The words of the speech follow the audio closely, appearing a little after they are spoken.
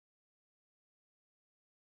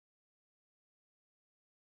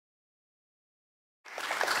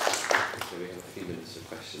we have a few minutes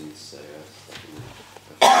for questions, so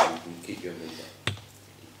I can keep your hands up.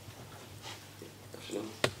 Can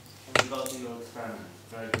we go to your experiment?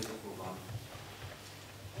 Very beautiful one.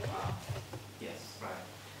 Wow. Yes, right.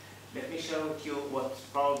 Let me show you what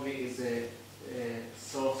probably is a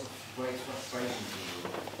source of great frustration to you,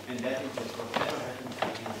 and that is that whatever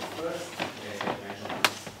happens in the first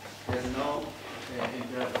measurements, there's no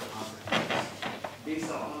empirical consequence. These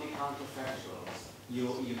are only counterfactuals. You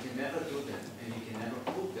can never do them, and you can never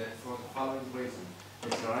prove that for the following reason. The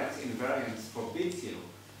Lorentz invariance forbids you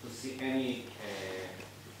to see any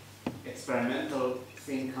experimental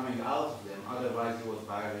thing coming out of them, otherwise you would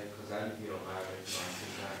violate causality or violate Lorentz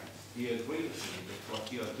invariance. Do you agree with me that what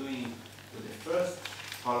you are doing with the first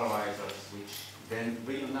polarizers, which then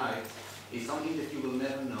reunite, is something that you will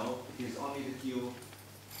never know? It is only that you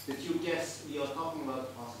guess you are talking about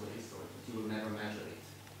a possible history, but you will never measure it.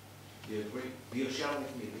 Do you agree? Do you share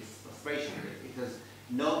with me this frustration that it has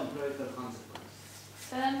no empirical consequence?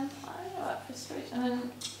 I don't know about frustration. I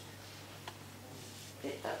mean,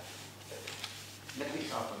 let me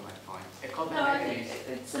sharpen my point. No, I think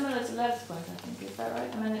it's similar to Lev's point, I think. Is that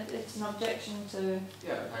right? I mean, it's an objection to...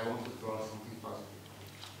 Yeah, but I want to draw something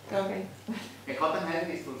positive. Okay. A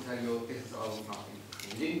Copenhagenist will tell you this is all nothing.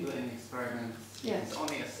 You didn't do any experiments. Yes. It's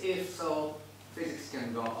only as if, so physics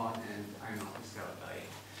can go on and I'm not disturbed by it.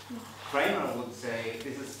 Kramer would say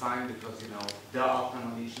this is fine because, you know, there are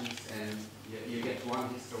premonitions and you get one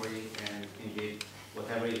history and indeed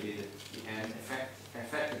whatever you did at the end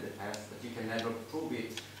affected the past, but you can never prove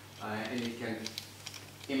it, and you can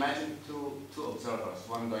imagine two observers,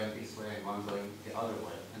 one going this way and one going the other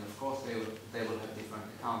way, and of course they will have different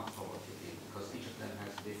accounts for what you did because each of them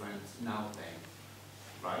has different now thing,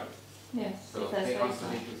 right? Yes. So they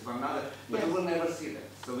contradict with one another, but yes. You will never see that,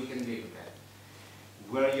 so we can live with that.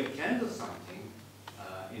 Where you can do something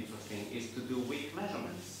interesting is to do weak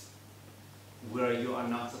measurements, where you are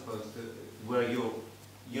not supposed to, where you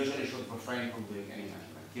usually should refrain from doing any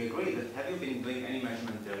measurement. You agree that have you been doing any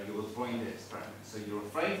measurement there, you will ruin the experiment. So you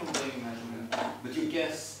refrain from doing measurement, but you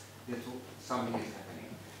guess that something is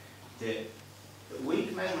happening. The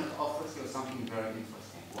weak measurement offers you something very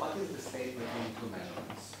interesting. What is the state between two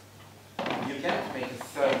measurements? You can't make a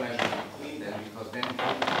third measurement between them because then it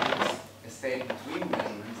becomes a state between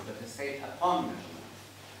measurements, but a state upon measurement.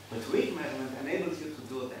 But weak measurement enables you to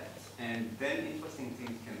do that. And then interesting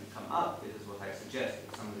things can come up. This is what I suggest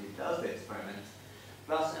if somebody does the experiment.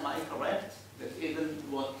 Plus, am I correct that even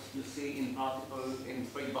what you see in particle in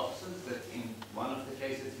three boxes, that in one of the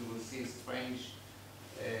cases you will see strange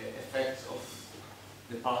effects of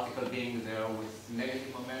the particle being there with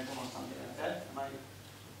negative momentum or something like that?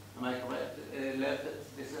 Am I correct?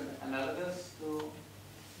 That this is analogous to?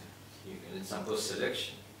 You can sample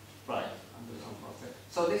selection. Right, under sample selection.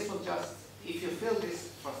 So this will just, if you feel this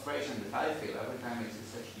frustration that I feel every time I see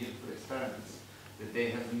such beautiful experiments, that they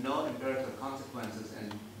have no empirical consequences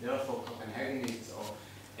and therefore Copenhagenists or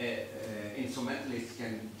instrumentalists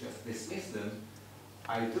can just dismiss them,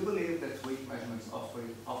 I do believe that weak measurements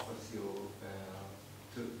offers you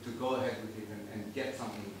to go ahead with it and get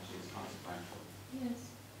something which is consequential. Yes.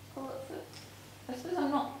 Well, I suppose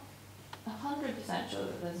I'm not 100% sure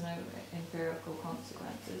that there's no empirical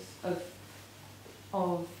consequences of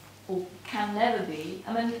or can never be.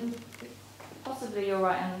 I mean, possibly you're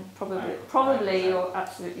right, and probably you're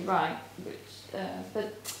absolutely right.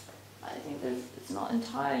 But I think it's not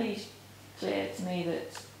entirely clear to me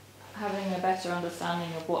that having a better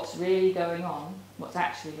understanding of what's really going on, what's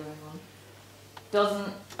actually going on,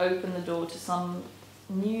 doesn't open the door to some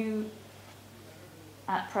new,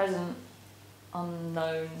 at present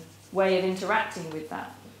unknown way of interacting with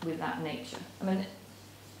that nature. I mean,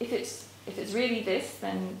 if it's really this,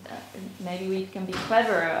 then maybe we can be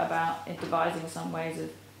cleverer about devising some ways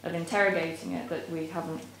of interrogating it that we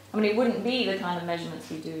haven't. I mean, it wouldn't be the kind of measurements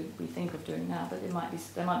we think of doing now, but there might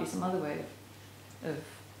be some other way of.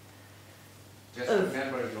 Just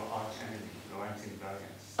remember your arch enemy, Lorentz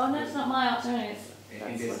invariance. Oh no, it's not my arch enemy.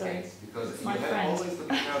 In this case, because you have friend. always to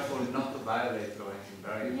be careful not to violate Lorentz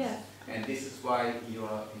invariance. Yeah. And this is why we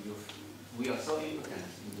are so impotent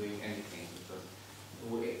in doing anything, because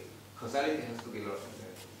causality has to be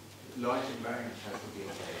Lorentz invariance has to be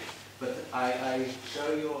obeyed. But I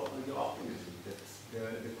share your optimism that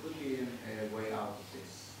there could be a way out of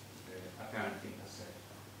this apparent impasse.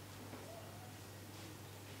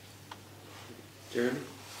 Jeremy?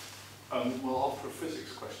 Well, after a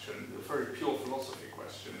physics question, a very pure philosophy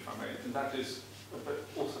question, if I may, and that is, but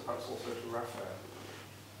also perhaps also to Raphael.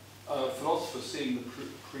 Philosophers seeing the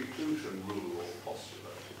preclusion rule or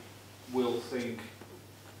postulate will think,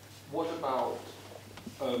 what about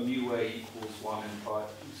mu A equals 1 implies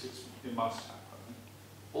it must happen.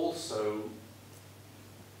 Also,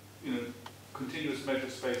 continuous measure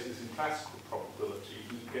spaces in classical probability,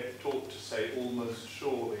 we get taught to say almost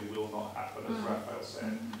surely will not happen, as Raphael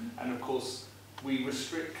said. And of course, we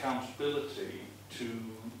restrict countability to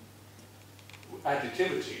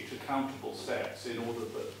additivity to countable sets in order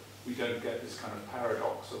that we don't get this kind of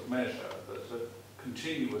paradox of measure, that a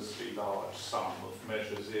continuously large sum of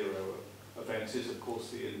measure zero events is, of course,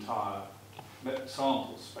 the entire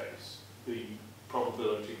sample space, the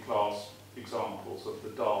probability class examples of the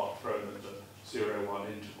dart thrown at the 0, 1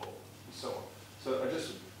 interval, and so on. So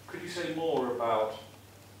could you say more about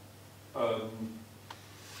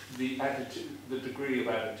the degree of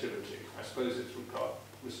additivity? I suppose it's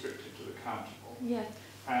restricted to the countable. Yeah.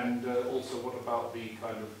 And also, what about the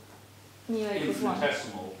kind of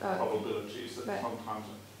infinitesimal probabilities that sometimes,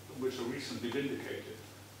 which are recently vindicated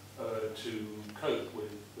to cope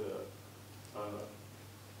with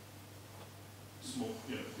small,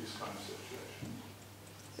 these kind of situations?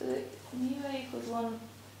 So mu A equals 1,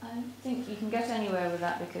 I don't think you can get anywhere with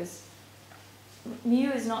that because mu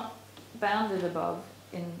is not bounded above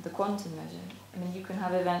in the quantum measure. I mean, you can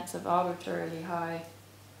have events of arbitrarily high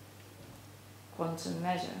quantum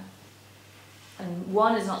measure. And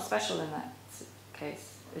 1 is not special in that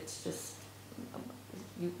case. It's just,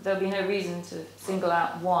 there'll be no reason to single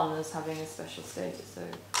out 1 as having a special status. So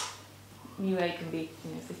mu A can be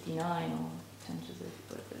 59 or 10 to the,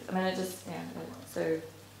 I mean, it just, so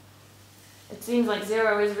it seems like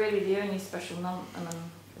 0 is really the only special number. I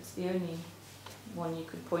mean, it's the only one you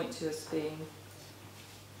could point to as being,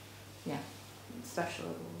 special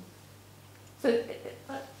at all. So,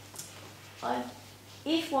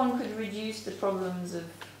 if one could reduce the problems of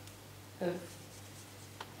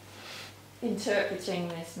interpreting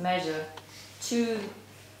this measure to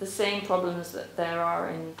the same problems that there are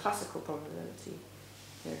in classical probability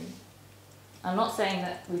theory, I'm not saying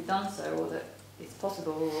that we've done so or that it's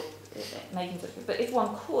possible or making such, but if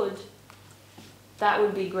one could, that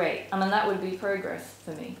would be great. I mean, that would be progress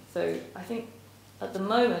for me. So I think at the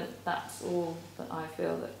moment, that's all that I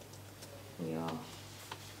feel that we are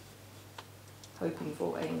hoping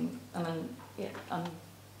for, aiming. I mean,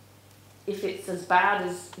 if it's as bad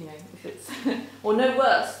as, if it's, or no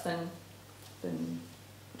worse than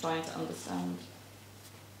trying to understand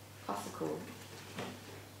classical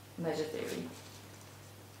measure theory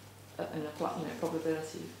and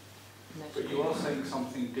probability measure. But you are saying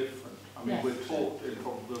something different. I mean, we're taught in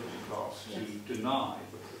probability class to deny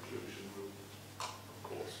the preclusion rule, of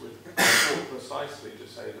course. We're taught precisely to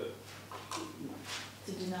say that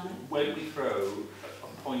to deny when we throw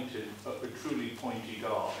a truly pointy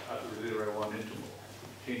dart at the 0, 1 interval,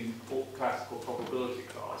 in classical probability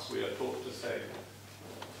class, we are taught to say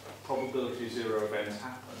probability 0 events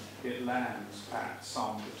happen. It lands at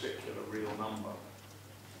some particular real number.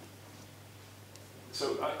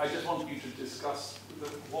 So I just want you to discuss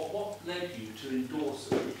what led you to endorse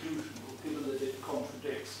the preclusion rule, given that it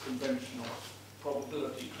contradicts conventional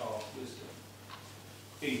probability class wisdom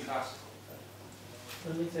in classical.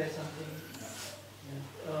 Let me say something.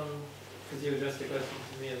 Because you addressed the question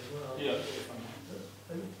to me as well. Yeah.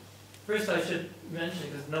 First, I should mention,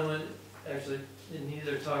 because no one actually in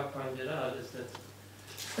either talk pointed out, is that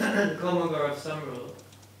the Kolmogorov sum rule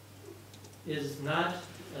is not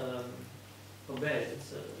obeyed,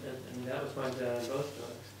 and that was pointed out in both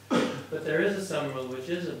talks. But there is a sum rule which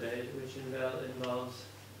is obeyed, which involves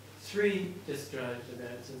 3 disjoint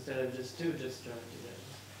events instead of just 2 disjoint events.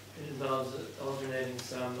 It involves an alternating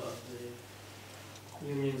sum of the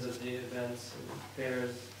unions of the events and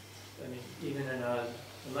pairs, even and odd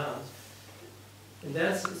amounts. And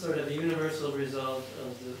that's sort of a universal result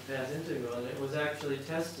of the path integral, and it was actually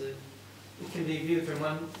tested. It can be viewed from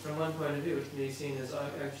one point of view. It can be seen as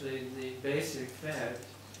actually the basic fact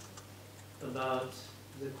about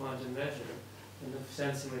the quantum measure and the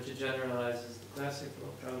sense in which it generalizes the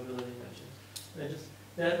classical probability measure.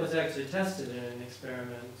 That was actually tested in an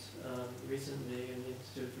experiment recently in the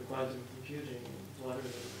Institute for Quantum Computing in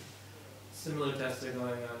Waterloo. Similar tests are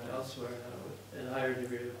going on elsewhere now with a higher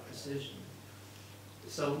degree of precision.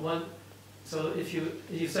 So if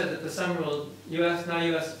you said that the sum rule, you asked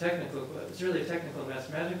a technical question. It's really a technical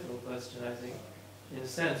mathematical question, I think, in a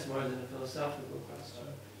sense, more than a philosophical question,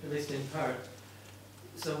 at least in part.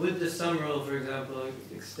 So would the sum rule, for example,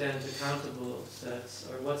 extend to countable sets,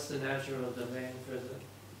 or what's the natural domain for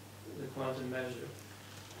the quantum measure?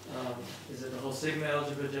 Is it a whole sigma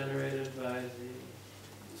algebra generated by the,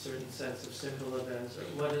 certain sets of simple events, or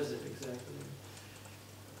what is it exactly?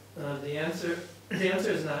 the answer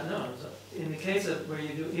is not known. So in the case of where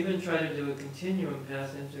you even try to do a continuum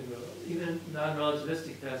path integral, even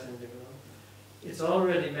non-relativistic path integral, it's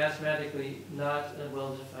already mathematically not a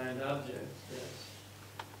well-defined object. Yes.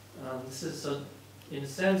 This is so, in a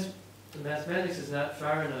sense, the mathematics is not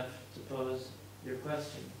far enough to pose your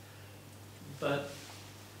question, but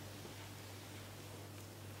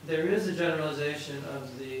there is a generalization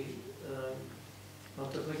of the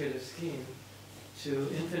multiplicative scheme to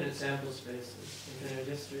infinite sample spaces, infinite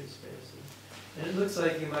history spaces. And it looks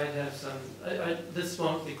like you might have some, this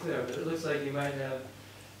won't be clear, but it looks like you might have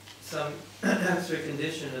some extra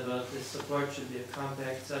condition about this support should be a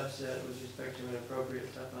compact subset with respect to an appropriate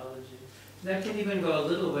topology. That can even go a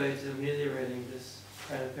little way to ameliorating this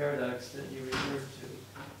kind of paradox that you referred to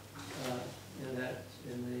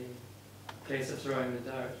in the case of throwing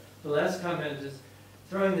the dart. The last comment is,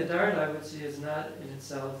 throwing the dart, I would see, is not in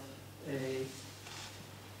itself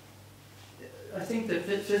I think that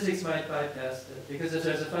physics might bypass that, because if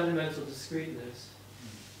there's a fundamental discreteness,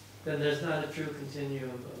 then there's not a true continuum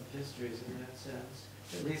of histories in that sense,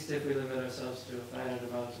 at least if we limit ourselves to a finite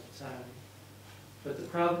amount of time.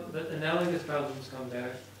 But analogous problems come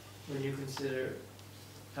back when you consider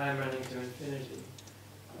time running to infinity.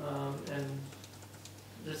 And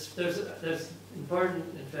there's important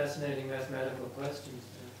and fascinating mathematical questions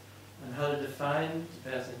there on how to define the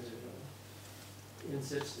path integral in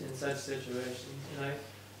such situations. And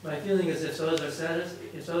my feeling is if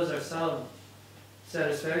those are solved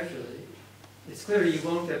satisfactorily, it's clear you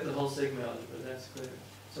won't get the whole sigma algebra, that's clear.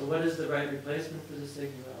 So what is the right replacement for the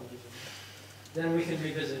sigma algebra? Then we can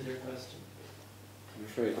revisit your question. I'm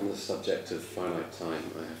afraid on the subject of finite time,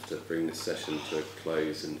 I have to bring this session to a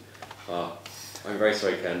close, and I'm very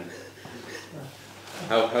sorry, Ken.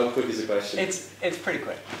 How quick is the question? It's pretty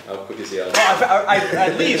quick. How quick is the answer? Well, I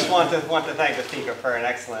at least want to thank the speaker for an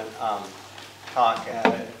excellent talk.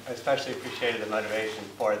 I especially appreciated the motivation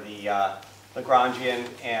for the Lagrangian,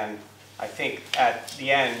 and I think at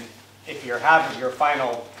the end, if you have your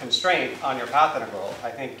final constraint on your path integral, I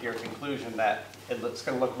think your conclusion that it's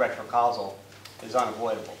going to look retrocausal is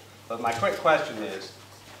unavoidable. But my quick question is,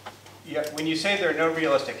 when you say there are no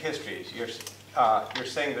realistic histories, you're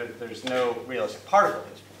saying that there's no realistic particle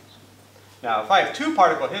histories. Now, if I have two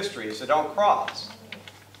particle histories that don't cross,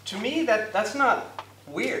 to me that's not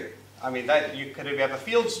weird. I mean, you could have a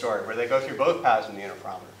field story where they go through both paths in the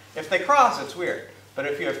interferometer. If they cross, it's weird. But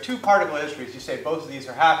if you have two particle histories, you say both of these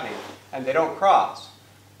are happening, and they don't cross,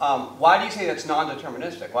 why do you say that's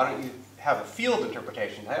non-deterministic? Why don't you have a field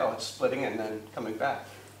interpretation? Say, oh, it's splitting and then coming back.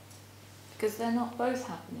 Because they're not both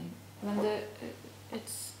happening. I mean,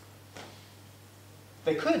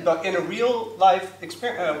 They could, but in a real life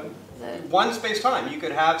experience, one space-time, you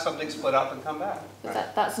could have something split up and come back. But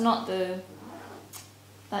right? That's not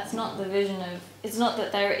the vision of. It's not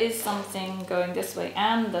that there is something going this way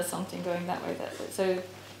and there's something going that way. So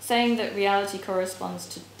saying that reality corresponds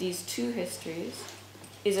to these two histories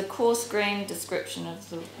is a coarse-grained description of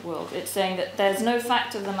the world. It's saying that there's no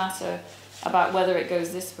fact of the matter about whether it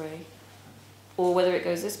goes this way or whether it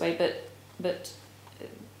goes this way, but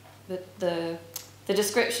the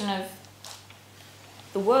description of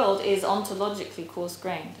the world is ontologically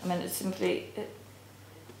coarse-grained. I mean, it's simply,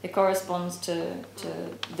 it corresponds to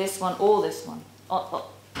this one or this one, but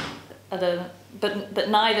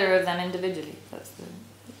neither of them individually.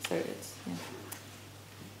 So it's, yeah.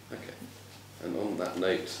 Okay. And on that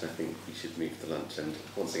note, I think we should move to lunch, and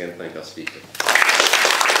once again thank our speaker.